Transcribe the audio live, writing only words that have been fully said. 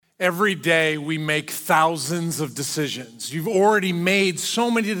Every day we make thousands of decisions. You've already made so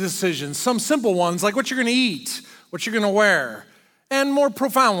many decisions, some simple ones like what you're gonna eat, what you're gonna wear, and more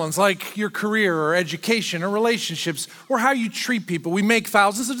profound ones like your career or education or relationships or how you treat people. We make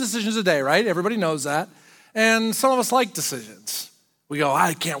thousands of decisions a day, right? Everybody knows that. And some of us like decisions. We go,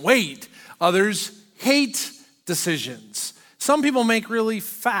 I can't wait. Others hate decisions. Some people make really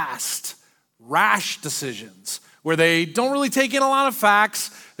fast, rash decisions where they don't really take in a lot of facts.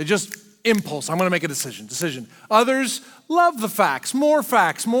 They just impulse. I'm going to make a decision. Others love the facts,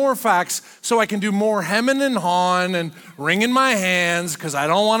 so I can do more hemming and hawing and wringing my hands because I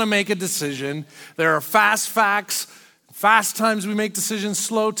don't want to make a decision. There are fast facts, fast times we make decisions,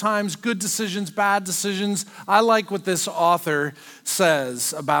 slow times, good decisions, bad decisions. I like what this author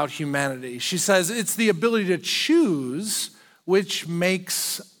says about humanity. She says it's the ability to choose which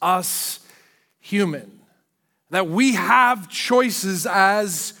makes us human. That we have choices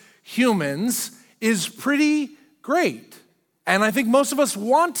as humans is pretty great. And I think most of us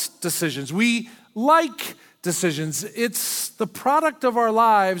want decisions. We like decisions. It's the product of our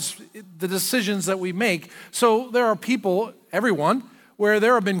lives, the decisions that we make. So there are people, everyone, where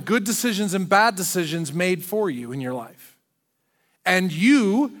there have been good decisions and bad decisions made for you in your life. And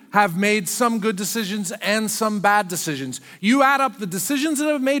you have made some good decisions and some bad decisions. You add up the decisions that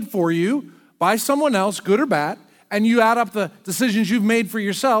have been made for you by someone else, good or bad, and you add up the decisions you've made for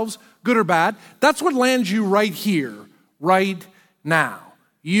yourselves, good or bad. That's what lands you right here, right now.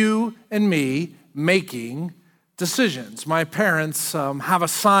 You and me making decisions. My parents have a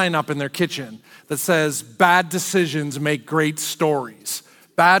sign up in their kitchen that says, bad decisions make great stories.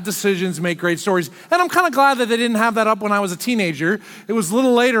 Bad decisions make great stories. And I'm kind of glad that they didn't have that up when I was a teenager. It was a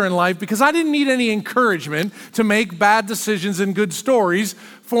little later in life because I didn't need any encouragement to make bad decisions and good stories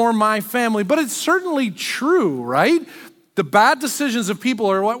for my family. But it's certainly true, right? The bad decisions of people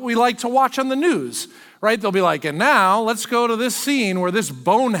are what we like to watch on the news, right? They'll be like, and now let's go to this scene where this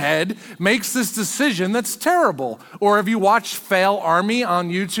bonehead makes this decision that's terrible. Or have you watched Fail Army on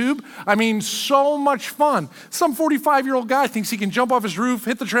YouTube? I mean, so much fun. Some 45-year-old guy thinks he can jump off his roof,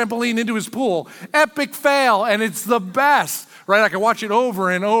 hit the trampoline into his pool. Epic fail, and it's the best, right? I can watch it over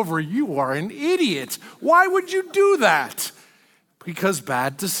and over. You are an idiot. Why would you do that? Because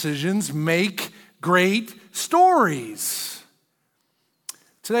bad decisions make great stories.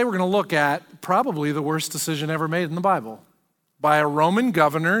 Today we're going to look at probably the worst decision ever made in the Bible by a Roman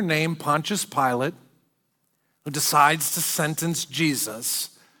governor named Pontius Pilate who decides to sentence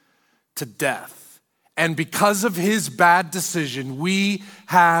Jesus to death. And because of his bad decision, we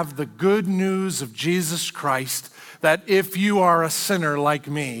have the good news of Jesus Christ that if you are a sinner like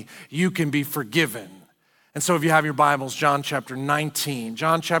me, you can be forgiven. And so if you have your Bibles, John chapter 19.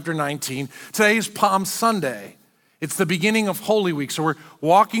 Today is Palm Sunday. It's the beginning of Holy Week. So we're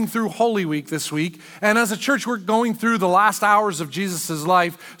walking through Holy Week this week. And as a church, we're going through the last hours of Jesus'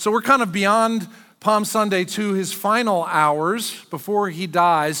 life. So we're kind of beyond Palm Sunday to his final hours before he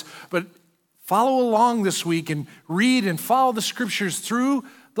dies. But follow along this week and read and follow the scriptures through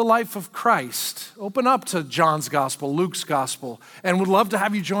the life of Christ. Open up to John's gospel, Luke's gospel, and would love to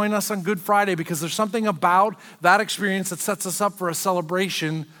have you join us on Good Friday because there's something about that experience that sets us up for a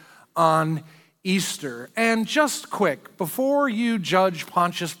celebration on Easter. And just quick, before you judge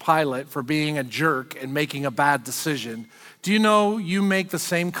Pontius Pilate for being a jerk and making a bad decision, do you know you make the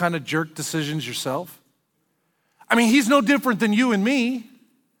same kind of jerk decisions yourself? I mean, he's no different than you and me.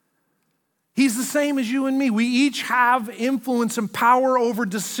 He's the same as you and me. We each have influence and power over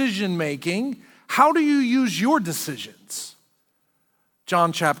decision making. How do you use your decisions?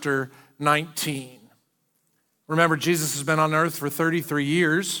 John chapter 19. Remember, Jesus has been on earth for 33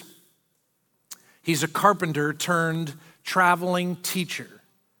 years. He's a carpenter turned traveling teacher.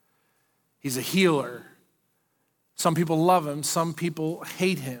 He's a healer. Some people love him, some people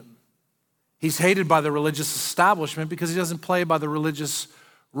hate him. He's hated by the religious establishment because he doesn't play by the religious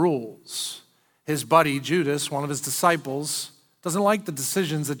rules. His buddy, Judas, one of his disciples, doesn't like the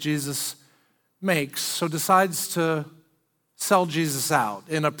decisions that Jesus makes, so decides to sell Jesus out.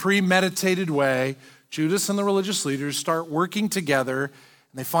 In a premeditated way, Judas and the religious leaders start working together.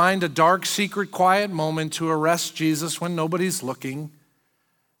 And they find a dark, secret, quiet moment to arrest Jesus when nobody's looking.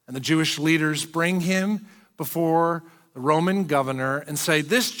 And the Jewish leaders bring him before the Roman governor and say,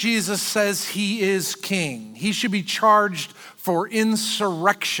 this Jesus says he is king. He should be charged for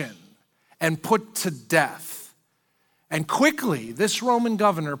insurrection and put to death. And quickly, this Roman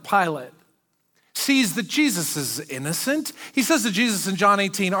governor, Pilate, sees that Jesus is innocent. He says to Jesus in John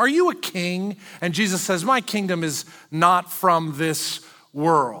 18, are you a king? And Jesus says, my kingdom is not from this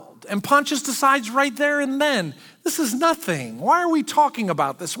world. And Pontius decides right there and then, this is nothing. Why are we talking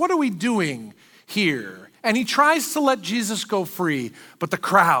about this? What are we doing here? And he tries to let Jesus go free, but the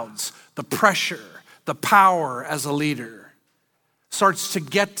crowds, the pressure, the power as a leader starts to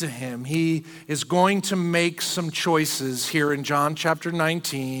get to him. He is going to make some choices here in John chapter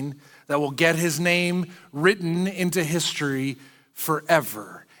 19 that will get his name written into history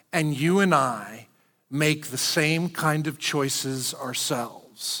forever. And you and I make the same kind of choices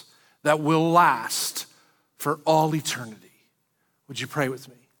ourselves that will last for all eternity. Would you pray with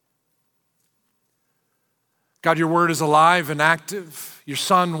me? God, your word is alive and active. Your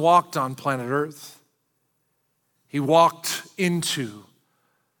son walked on planet Earth. He walked into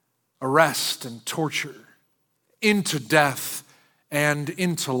arrest and torture, into death and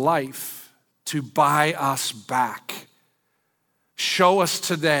into life to buy us back. Show us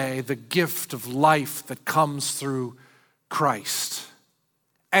today the gift of life that comes through Christ.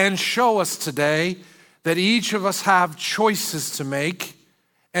 And show us today that each of us have choices to make,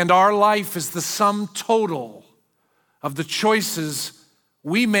 and our life is the sum total of the choices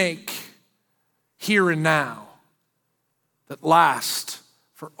we make here and now that last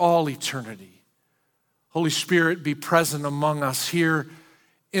for all eternity. Holy Spirit, be present among us here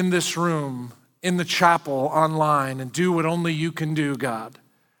in this room, in the chapel, online, and do what only you can do, God.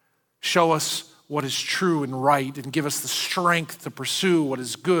 Show us what is true and right, and give us the strength to pursue what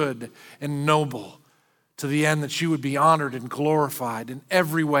is good and noble, to the end that you would be honored and glorified in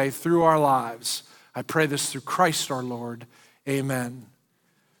every way through our lives. I pray this through Christ our Lord. Amen.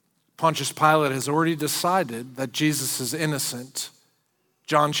 Pontius Pilate has already decided that Jesus is innocent.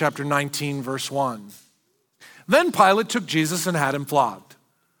 John chapter 19, verse 1. Then Pilate took Jesus and had him flogged.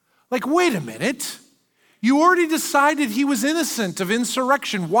 Like, wait a minute. You already decided he was innocent of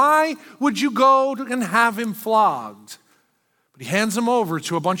insurrection. Why would you go and have him flogged? But he hands him over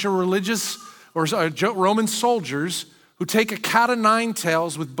to a bunch of religious or Roman soldiers who take a cat o' nine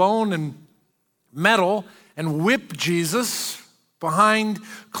tails with bone and metal and whip Jesus behind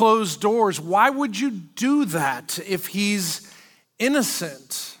closed doors. Why would you do that if he's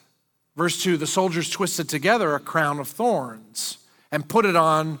innocent? Verse 2, the soldiers twisted together a crown of thorns and put it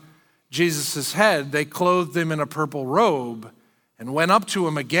on Jesus' head. They clothed him in a purple robe and went up to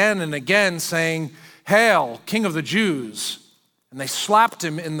him again and again, saying, "Hail, King of the Jews!" And they slapped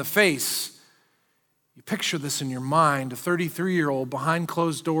him in the face. You picture this in your mind, a 33-year-old behind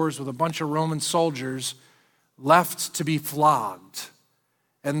closed doors with a bunch of Roman soldiers left to be flogged.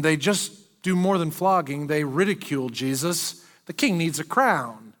 And they just do more than flogging. They ridicule Jesus. The king needs a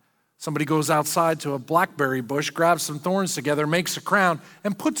crown. Somebody goes outside to a blackberry bush, grabs some thorns together, makes a crown,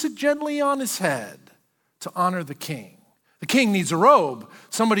 and puts it gently on his head to honor the king. The king needs a robe.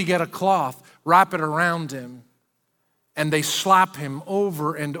 Somebody get a cloth, wrap it around him, and they slap him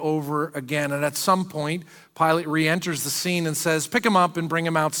over and over again. And at some point, Pilate re-enters the scene and says, "Pick him up and bring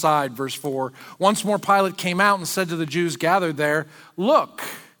him outside," verse 4. Once more, Pilate came out and said to the Jews gathered there, "Look,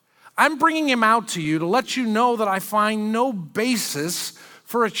 I'm bringing him out to you to let you know that I find no basis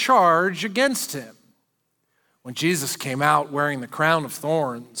for a charge against him." When Jesus came out wearing the crown of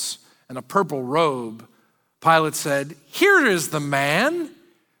thorns and a purple robe, Pilate said, "Here is the man."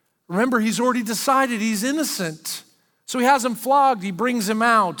 Remember, he's already decided he's innocent. So he has him flogged, he brings him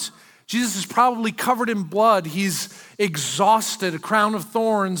out. Jesus is probably covered in blood. He's exhausted, a crown of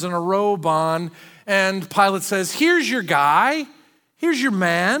thorns and a robe on. And Pilate says, "Here's your guy. Here's your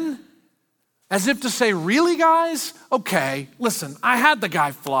man." As if to say, "Really, guys? Okay, listen, I had the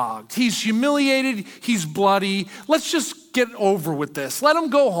guy flogged. He's humiliated, he's bloody. Let's just get over with this. Let him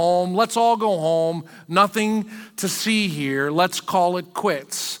go home. Let's all go home. Nothing to see here. Let's call it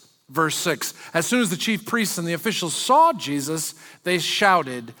quits." Verse 6, as soon as the chief priests and the officials saw Jesus, they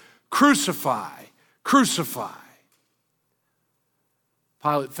shouted, "Crucify, crucify."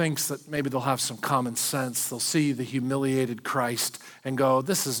 Pilate thinks that maybe they'll have some common sense. They'll see the humiliated Christ and go,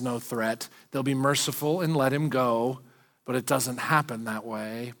 "This is no threat." They'll be merciful and let him go, but it doesn't happen that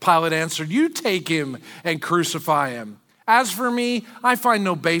way. Pilate answered, "You take him and crucify him. As for me, I find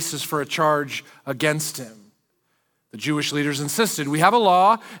no basis for a charge against him." The Jewish leaders insisted, "We have a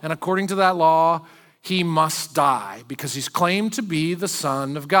law, and according to that law, he must die because he's claimed to be the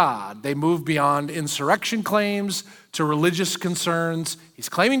Son of God." They moved beyond insurrection claims to religious concerns. He's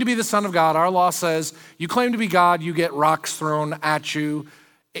claiming to be the Son of God. Our law says, you claim to be God, you get rocks thrown at you.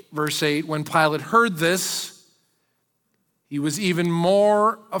 Verse 8, when Pilate heard this, he was even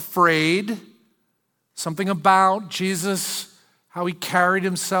more afraid. Something about Jesus, how he carried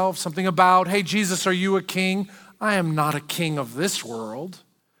himself, something about, "Hey, Jesus, are you a king?" "I am not a king of this world."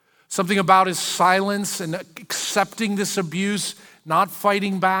 Something about his silence and accepting this abuse, not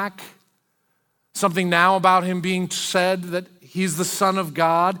fighting back. something now about him being said that he's the Son of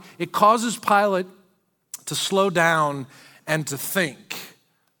God, it causes Pilate to slow down and to think,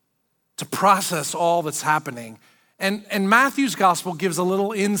 to process all that's happening. And Matthew's gospel gives a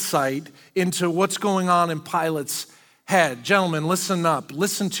little insight into what's going on in Pilate's head. Gentlemen, listen up.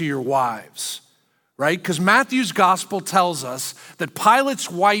 Listen to your wives, right? Because Matthew's gospel tells us that Pilate's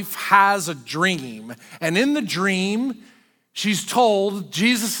wife has a dream. And in the dream, she's told,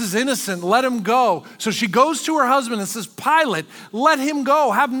 Jesus is innocent, let him go. So she goes to her husband and says, Pilate, let him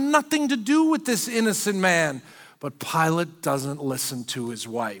go. Have nothing to do with this innocent man. But Pilate doesn't listen to his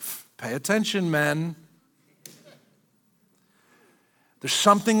wife. Pay attention, men. There's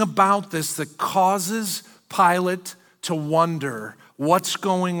something about this that causes Pilate to wonder what's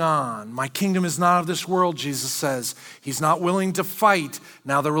going on. My kingdom is not of this world, Jesus says. He's not willing to fight.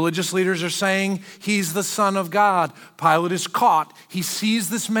 Now the religious leaders are saying he's the Son of God. Pilate is caught. He sees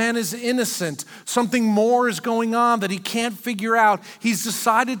this man is innocent. Something more is going on that he can't figure out. He's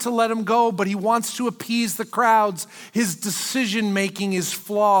decided to let him go, but he wants to appease the crowds. His decision making is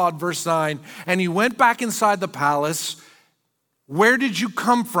flawed, verse 9. And he went back inside the palace. Where did you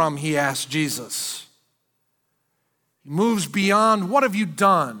come from? He asked Jesus. He moves beyond, what have you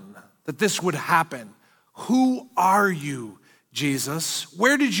done that this would happen? Who are you, Jesus?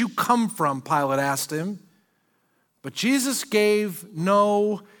 Where did you come from? Pilate asked him. But Jesus gave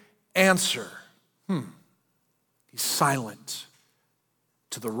no answer. He's silent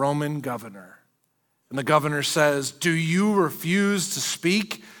to the Roman governor. And the governor says, do you refuse to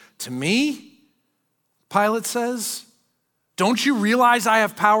speak to me? Pilate says, don't you realize I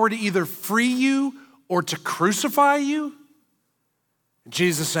have power to either free you or to crucify you?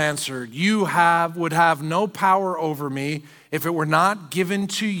 Jesus answered, you would have no power over me if it were not given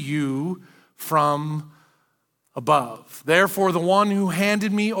to you from above. Therefore, the one who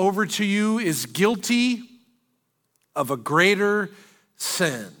handed me over to you is guilty of a greater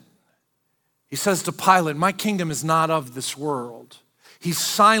sin. He says to Pilate, my kingdom is not of this world. He's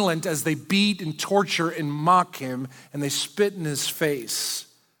silent as they beat and torture and mock him, and they spit in his face.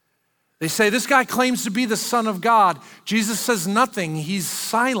 They say, this guy claims to be the Son of God. Jesus says nothing. He's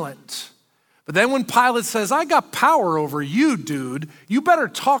silent. But then when Pilate says, I got power over you, dude, you better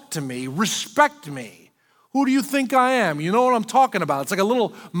talk to me, respect me. Who do you think I am? You know what I'm talking about. It's like a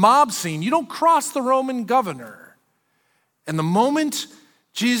little mob scene. You don't cross the Roman governor. And the moment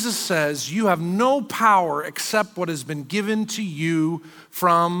Jesus says, you have no power except what has been given to you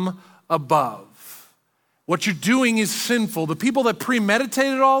from above. What you're doing is sinful. The people that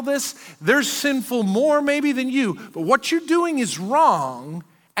premeditated all this, they're sinful more maybe than you. But what you're doing is wrong,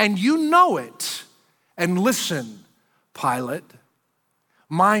 and you know it. And listen, Pilate,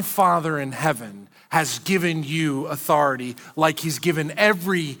 my Father in heaven has given you authority like he's given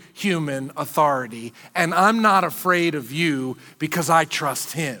every human authority, and I'm not afraid of you because I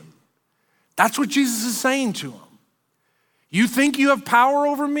trust him. That's what Jesus is saying to him. You think you have power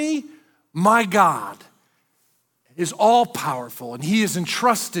over me? My God is all powerful, and he has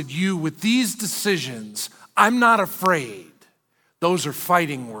entrusted you with these decisions. I'm not afraid. Those are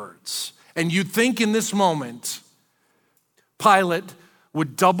fighting words. And you'd think in this moment, Pilate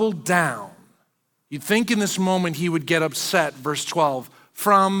would double down. You'd think in this moment he would get upset. Verse 12,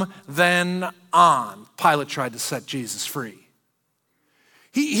 from then on, Pilate tried to set Jesus free.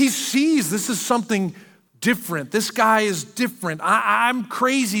 He sees this is something different. This guy is different. I'm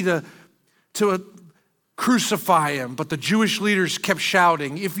crazy to crucify him. But the Jewish leaders kept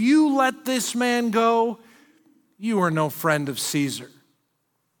shouting, if you let this man go, you are no friend of Caesar.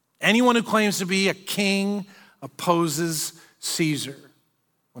 Anyone who claims to be a king opposes Caesar.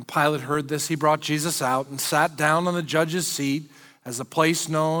 When Pilate heard this, he brought Jesus out and sat down on the judge's seat as the place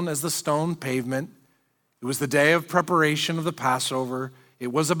known as the stone pavement. It was the day of preparation of the Passover.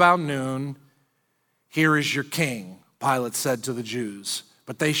 It was about noon. Here is your king, Pilate said to the Jews.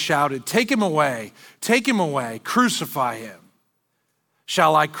 But they shouted, take him away, crucify him.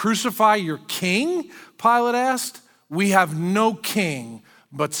 Shall I crucify your king? Pilate asked. We have no king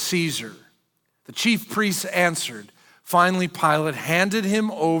but Caesar. The chief priests answered. Finally, Pilate handed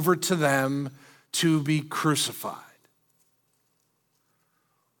him over to them to be crucified.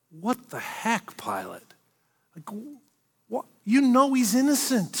 What the heck, Pilate? What? You know he's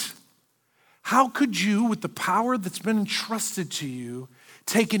innocent. How could you, with the power that's been entrusted to you,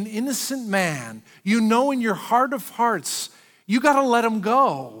 take an innocent man, you know in your heart of hearts, you got to let him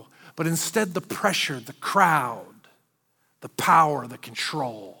go, but instead the pressure, the crowd, the power, the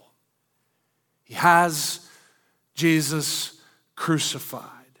control. He has Jesus crucified.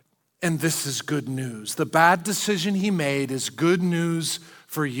 And this is good news. The bad decision he made is good news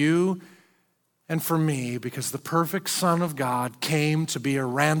for you and for me, because the perfect Son of God came to be a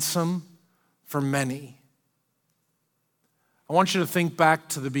ransom for many. I want you to think back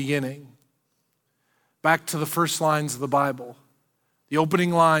to the beginning, back to the first lines of the Bible. The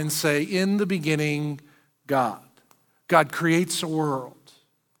opening lines say, in the beginning, God. God creates a world.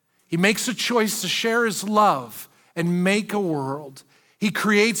 He makes a choice to share his love and make a world. He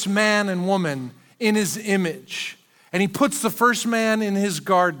creates man and woman in his image. And he puts the first man in his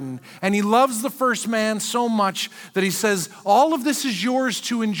garden. And he loves the first man so much that he says, all of this is yours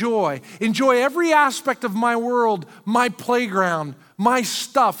to enjoy. Enjoy every aspect of my world, my playground, my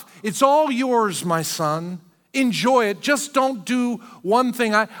stuff. It's all yours, my son. Enjoy it. Just don't do one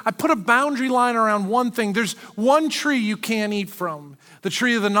thing. I put a boundary line around one thing. There's one tree you can't eat from, the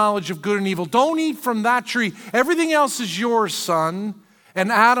tree of the knowledge of good and evil. Don't eat from that tree. Everything else is yours, son.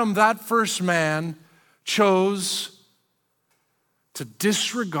 And Adam, that first man, chose to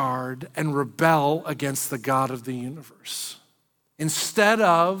disregard and rebel against the God of the universe. Instead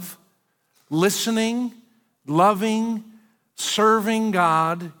of listening, loving, serving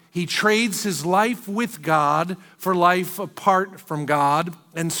God, he trades his life with God for life apart from God.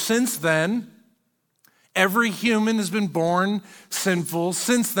 And since then, every human has been born sinful.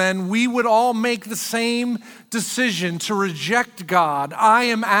 Since then, we would all make the same decision to reject God. I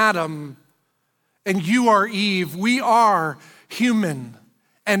am Adam, and you are Eve. We are human,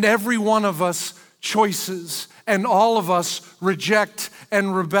 and every one of us choices, and all of us reject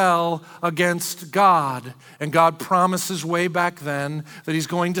and rebel against God. And God promises way back then that he's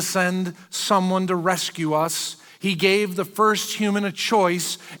going to send someone to rescue us. He gave the first human a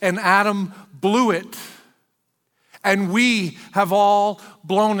choice, and Adam blew it. And we have all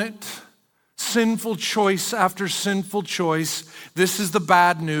blown it. Sinful choice after sinful choice. This is the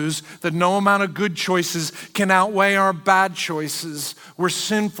bad news, that no amount of good choices can outweigh our bad choices. We're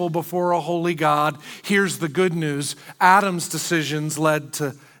sinful before a holy God. Here's the good news. Adam's decisions led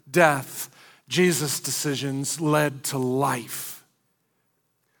to death. Jesus' decisions led to life.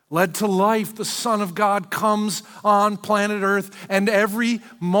 Led to life. The Son of God comes on planet Earth, and every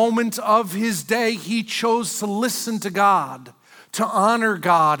moment of his day, he chose to listen to God, to honor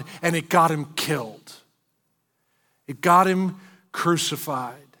God, and it got him killed. It got him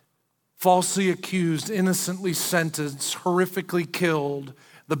crucified, falsely accused, innocently sentenced, horrifically killed.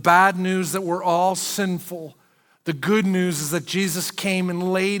 The bad news that we're all sinful. The good news is that Jesus came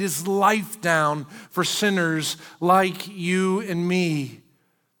and laid his life down for sinners like you and me.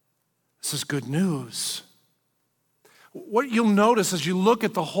 This is good news. What you'll notice as you look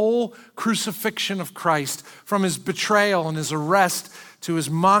at the whole crucifixion of Christ, from his betrayal and his arrest to his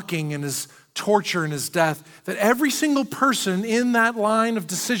mocking and his torture and his death, that every single person in that line of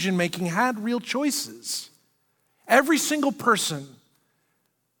decision making had real choices. Every single person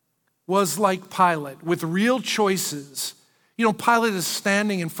was like Pilate, with real choices. You know, Pilate is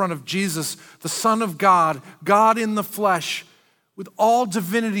standing in front of Jesus, the Son of God, God in the flesh, with all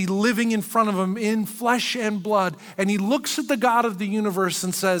divinity living in front of him in flesh and blood. And he looks at the God of the universe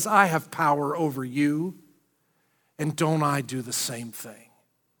and says, I have power over you, and don't I do the same thing?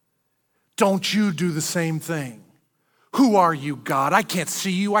 Don't you do the same thing? Who are you, God? I can't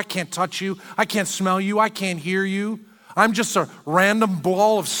see you, I can't touch you, I can't smell you, I can't hear you. I'm just a random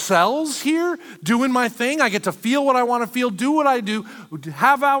ball of cells here doing my thing. I get to feel what I want to feel, do what I do,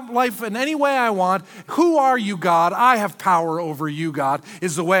 have out life in any way I want. Who are you, God? I have power over you, God.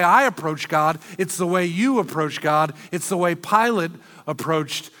 Is the way I approach God. It's the way you approach God. It's the way Pilate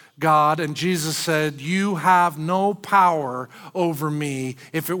approached God. And Jesus said, you have no power over me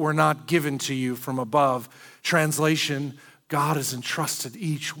if it were not given to you from above. Translation, God has entrusted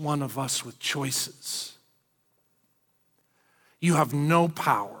each one of us with choices. You have no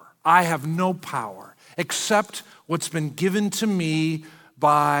power. I have no power except what's been given to me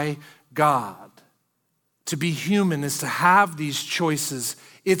by God. To be human is to have these choices.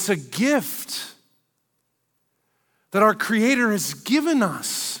 It's a gift that our Creator has given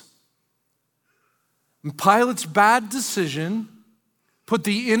us. And Pilate's bad decision put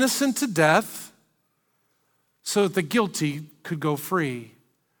the innocent to death so that the guilty could go free.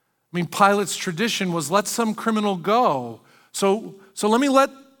 I mean, Pilate's tradition was let some criminal go. So let me let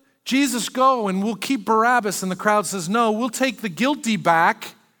Jesus go and we'll keep Barabbas. And the crowd says, no, we'll take the guilty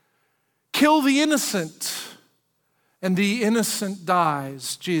back, kill the innocent. And the innocent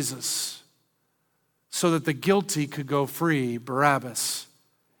dies, Jesus, so that the guilty could go free, Barabbas.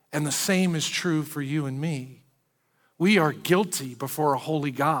 And the same is true for you and me. We are guilty before a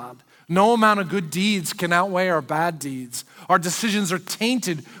holy God. No amount of good deeds can outweigh our bad deeds. Our decisions are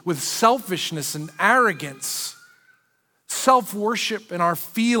tainted with selfishness and arrogance, self-worship and our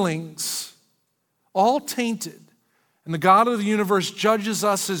feelings. all tainted. And the God of the universe judges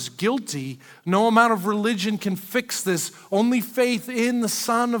us as guilty. No amount of religion can fix this. Only faith in the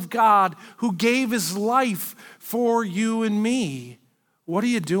Son of God who gave his life for you and me. What are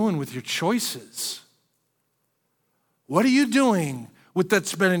you doing with your choices? What are you doing with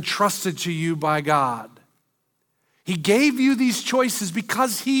that's been entrusted to you by God? He gave you these choices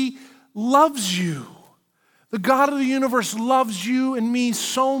because he loves you. The God of the universe loves you and me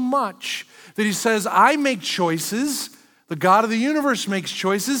so much that he says, I make choices, the God of the universe makes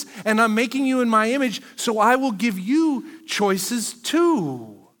choices, and I'm making you in my image, so I will give you choices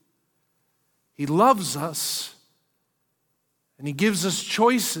too. He loves us, and he gives us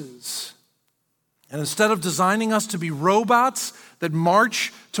choices. And instead of designing us to be robots that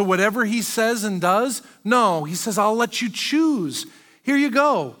march to whatever he says and does, no, he says, I'll let you choose. Here you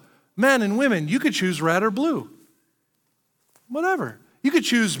go. Men and women, you could choose red or blue. Whatever. You could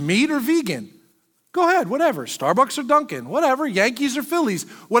choose meat or vegan. Go ahead, whatever. Starbucks or Dunkin', whatever. Yankees or Phillies,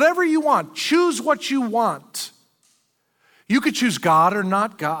 whatever you want. Choose what you want. You could choose God or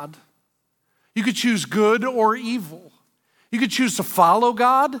not God. You could choose good or evil. You could choose to follow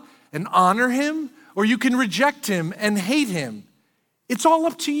God and honor him, or you can reject him and hate him. It's all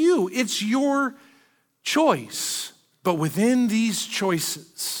up to you. It's your choice. But within these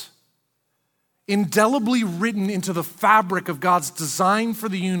choices, indelibly written into the fabric of God's design for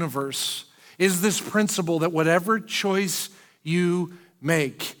the universe, is this principle that whatever choice you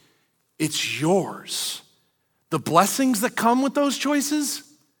make, it's yours. The blessings that come with those choices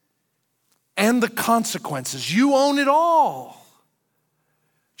and the consequences, you own it all.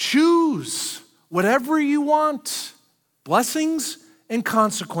 Choose whatever you want. Blessings and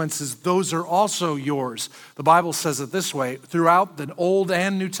consequences, those are also yours. The Bible says it this way, throughout the Old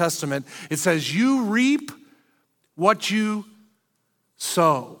and New Testament, it says, you reap what you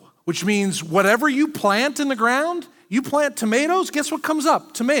sow, which means whatever you plant in the ground, you plant tomatoes, guess what comes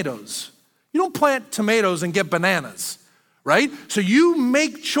up? Tomatoes. You don't plant tomatoes and get bananas, right? So you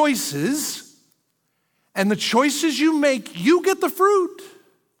make choices, and the choices you make, you get the fruit.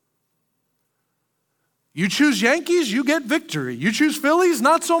 You choose Yankees, you get victory. You choose Phillies,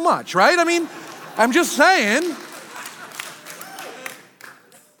 not so much, right? I mean, I'm just saying.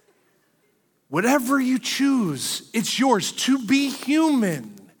 Whatever you choose, it's yours. To be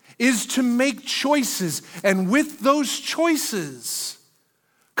human is to make choices, and with those choices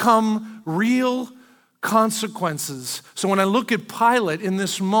come real consequences. So when I look at Pilate in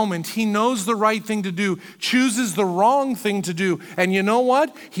this moment, he knows the right thing to do, chooses the wrong thing to do. And you know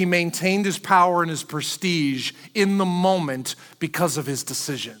what? He maintained his power and his prestige in the moment because of his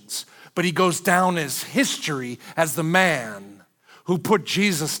decisions. But he goes down as history as the man who put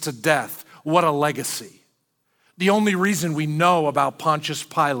Jesus to death. What a legacy. The only reason we know about Pontius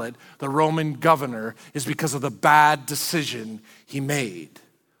Pilate, the Roman governor, is because of the bad decision he made.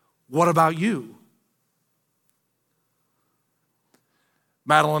 What about you?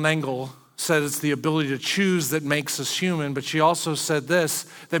 Madeline Engel said it's the ability to choose that makes us human, but she also said this,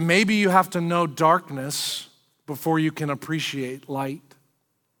 that maybe you have to know darkness before you can appreciate light.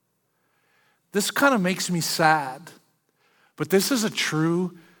 This kind of makes me sad, but this is a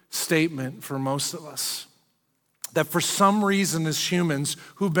true statement for most of us. That for some reason as humans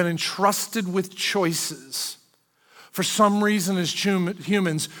who've been entrusted with choices, for some reason as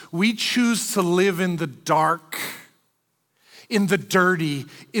humans, we choose to live in the dark, in the dirty,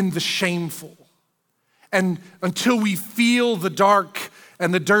 in the shameful. And until we feel the dark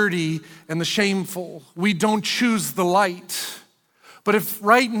and the dirty and the shameful, we don't choose the light. But if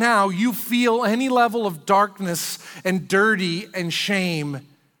right now you feel any level of darkness and dirty and shame,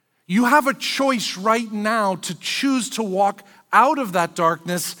 you have a choice right now to choose to walk out of that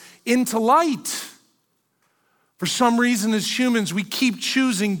darkness into light. For some reason as humans, we keep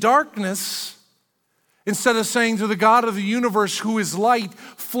choosing darkness instead of saying to the God of the universe who is light,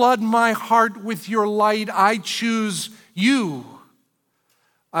 flood my heart with your light. I choose you.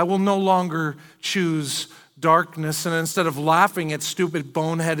 I will no longer choose darkness. And instead of laughing at stupid,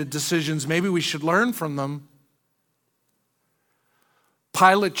 boneheaded decisions, maybe we should learn from them.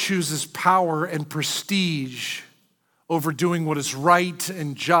 Pilate chooses power and prestige over doing what is right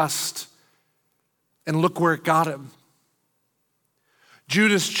and just. And look where it got him.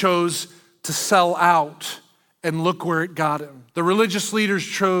 Judas chose to sell out, and look where it got him. The religious leaders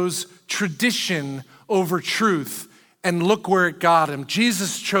chose tradition over truth, and look where it got him.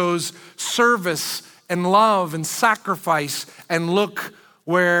 Jesus chose service and love and sacrifice, and look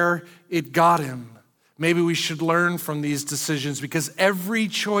where it got him. Maybe we should learn from these decisions, because every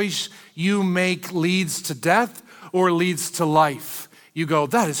choice you make leads to death or leads to life. You go,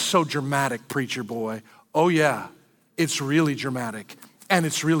 that is so dramatic, preacher boy. Oh yeah, it's really dramatic and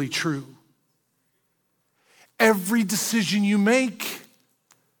it's really true. Every decision you make,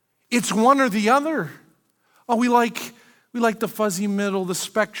 it's one or the other. Oh, we like the fuzzy middle, the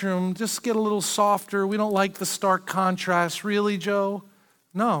spectrum, just get a little softer. We don't like the stark contrast. Really, Joe?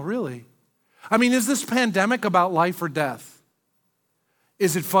 No, really. I mean, is this pandemic about life or death?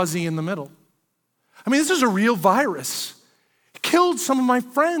 Is it fuzzy in the middle? I mean, this is a real virus. It killed some of my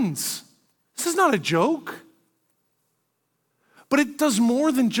friends. This is not a joke. But it does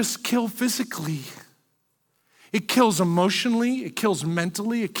more than just kill physically. It kills emotionally, it kills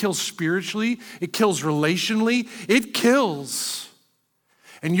mentally, it kills spiritually, it kills relationally, it kills.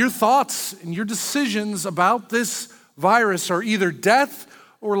 And your thoughts and your decisions about this virus are either death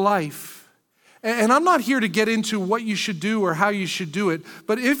or life. And I'm not here to get into what you should do or how you should do it,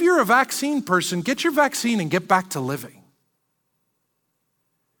 but if you're a vaccine person, get your vaccine and get back to living.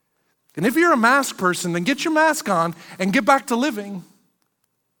 And if you're a mask person, then get your mask on and get back to living.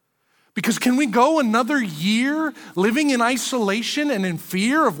 Because can we go another year living in isolation and in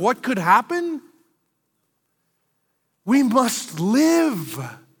fear of what could happen? We must live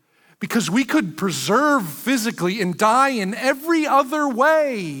because we could preserve physically and die in every other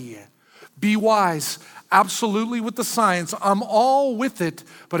way. Be wise, absolutely with the science. I'm all with it,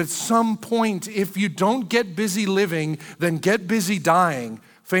 but at some point, if you don't get busy living, then get busy dying.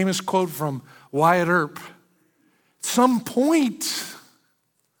 Famous quote from Wyatt Earp. At some point,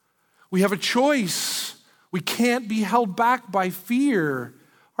 we have a choice. We can't be held back by fear.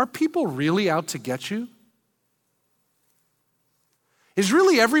 Are people really out to get you? Is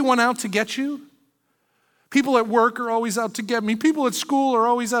really everyone out to get you? People at work are always out to get me. People at school are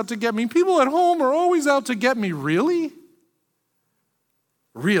always out to get me. People at home are always out to get me. Really?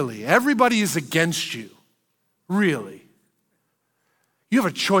 Really? Everybody is against you. Really? You have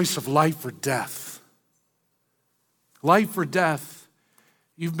a choice of life or death. Life or death.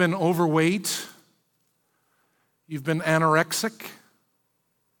 You've been overweight. You've been anorexic.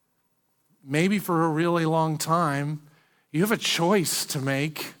 Maybe for a really long time. You have a choice to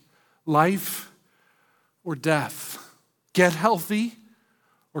make. Life or death. Get healthy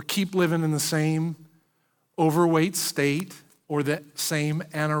or keep living in the same overweight state or the same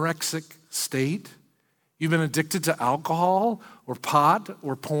anorexic state. You've been addicted to alcohol or pot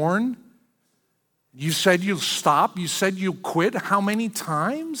or porn. You said you'll stop. You said you'll quit. How many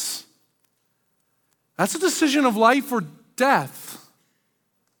times? That's a decision of life or death.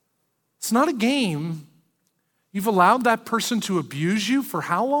 It's not a game. You've allowed that person to abuse you for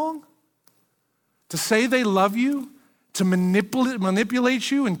how long? To say they love you? To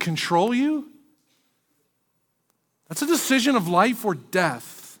manipulate you and control you? That's a decision of life or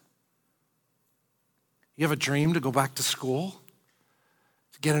death. You have a dream to go back to school?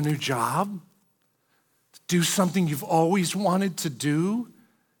 To get a new job? To do something you've always wanted to do?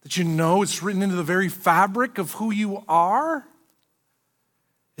 That you know it's written into the very fabric of who you are?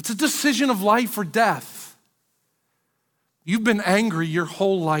 It's a decision of life or death. You've been angry your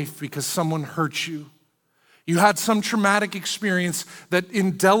whole life because someone hurt you. You had some traumatic experience that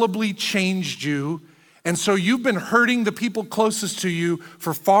indelibly changed you, and so you've been hurting the people closest to you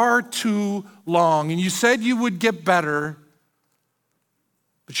for far too long. And you said you would get better,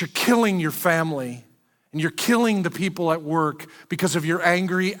 but you're killing your family, and you're killing the people at work because of your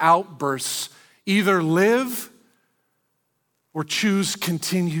angry outbursts. Either live or choose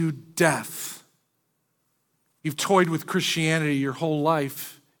continued death. You've toyed with Christianity your whole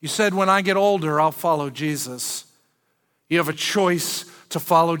life. You said, when I get older, I'll follow Jesus. You have a choice to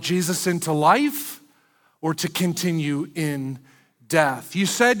follow Jesus into life or to continue in death. You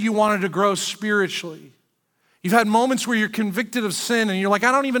said you wanted to grow spiritually. You've had moments where you're convicted of sin and you're like,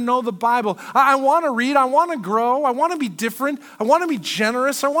 I don't even know the Bible. I want to read. I want to grow. I want to be different. I want to be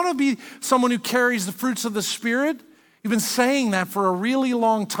generous. I want to be someone who carries the fruits of the Spirit. You've been saying that for a really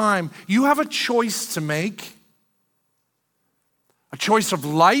long time. You have a choice to make. A choice of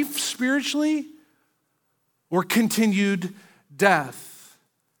life spiritually or continued death.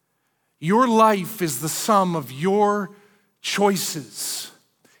 Your life is the sum of your choices.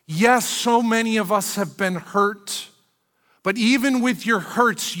 Yes, so many of us have been hurt, but even with your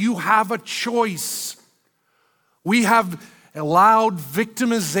hurts, you have a choice. We have allowed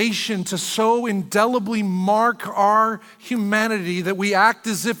victimization to so indelibly mark our humanity that we act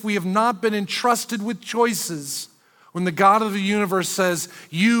as if we have not been entrusted with choices. When the God of the universe says,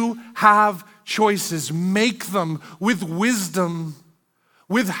 you have choices, make them with wisdom,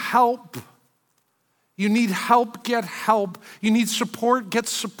 with help. You need help, get help. You need support, get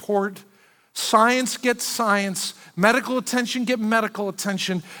support. Science, get science. Medical attention, get medical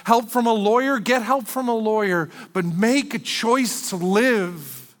attention. Help from a lawyer, get help from a lawyer. But make a choice to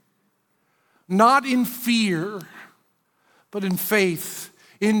live, not in fear, but in faith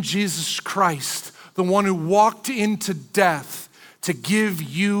in Jesus Christ, the one who walked into death to give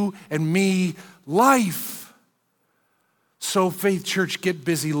you and me life. So, Faith Church, get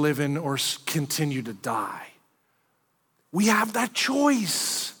busy living or continue to die. We have that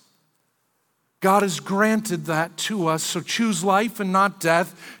choice. God has granted that to us, so choose life and not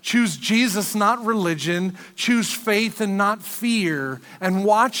death. Choose Jesus, not religion. Choose faith and not fear. And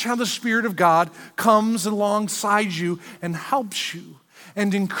watch how the Spirit of God comes alongside you and helps you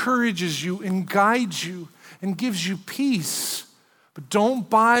and encourages you and guides you and gives you peace. But don't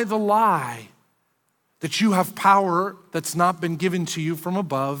buy the lie that you have power that's not been given to you from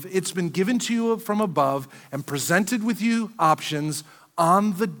above. It's been given to you from above and presented with you options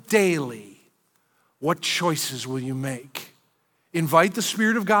on the daily. What choices will you make? Invite the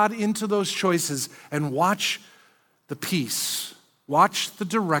Spirit of God into those choices and watch the peace, watch the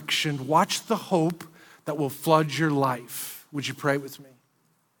direction, watch the hope that will flood your life. Would you pray with me?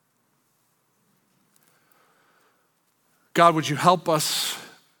 God, would you help us?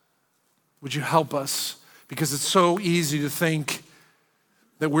 Would you help us? Because it's so easy to think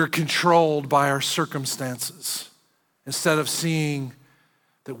that we're controlled by our circumstances instead of seeing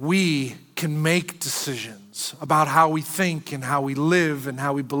that we can make decisions about how we think and how we live and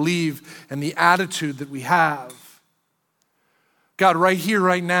how we believe and the attitude that we have. God, right here,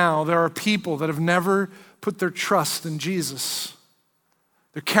 right now, there are people that have never put their trust in Jesus.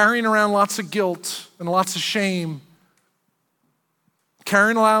 They're carrying around lots of guilt and lots of shame,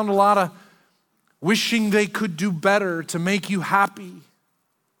 carrying around a lot of wishing they could do better to make you happy,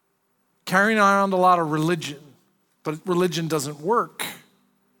 carrying around a lot of religion, but religion doesn't work.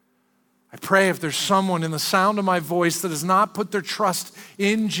 I pray if there's someone in the sound of my voice that has not put their trust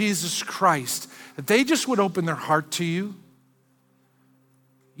in Jesus Christ, that they just would open their heart to you.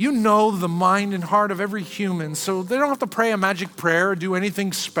 You know the mind and heart of every human, so they don't have to pray a magic prayer or do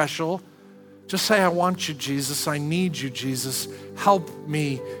anything special. Just say, I want you, Jesus. I need you, Jesus. Help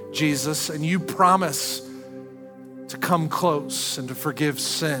me, Jesus. And you promise to come close and to forgive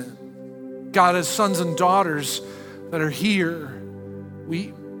sin. God, as sons and daughters that are here,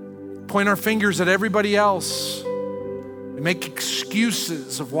 we point our fingers at everybody else. We make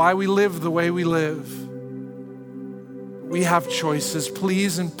excuses of why we live the way we live. We have choices.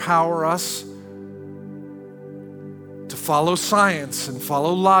 Please empower us to follow science and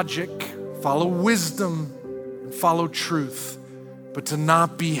follow logic, follow wisdom, and follow truth, but to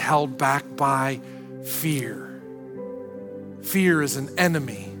not be held back by fear. Fear is an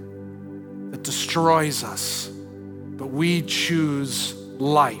enemy that destroys us, but we choose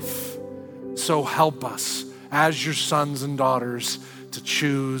life. So help us as your sons and daughters to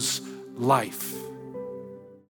choose life.